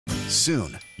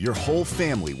Soon, your whole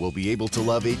family will be able to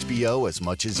love HBO as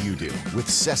much as you do, with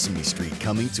Sesame Street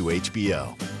coming to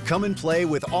HBO. Come and play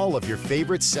with all of your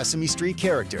favorite Sesame Street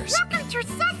characters. Welcome to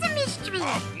Sesame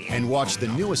Street! And watch the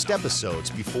newest episodes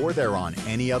before they're on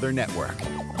any other network.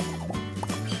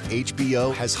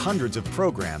 HBO has hundreds of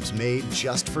programs made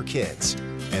just for kids,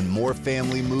 and more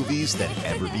family movies than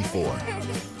ever before.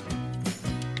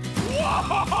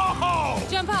 Whoa!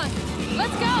 Jump on!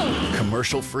 Let's go!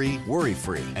 Commercial-free,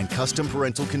 worry-free, and custom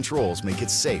parental controls make it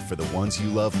safe for the ones you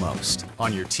love most.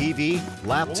 On your TV,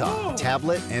 laptop,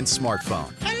 tablet, and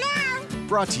smartphone. Hello?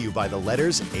 Brought to you by the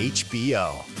letters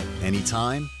HBO.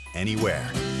 Anytime, anywhere.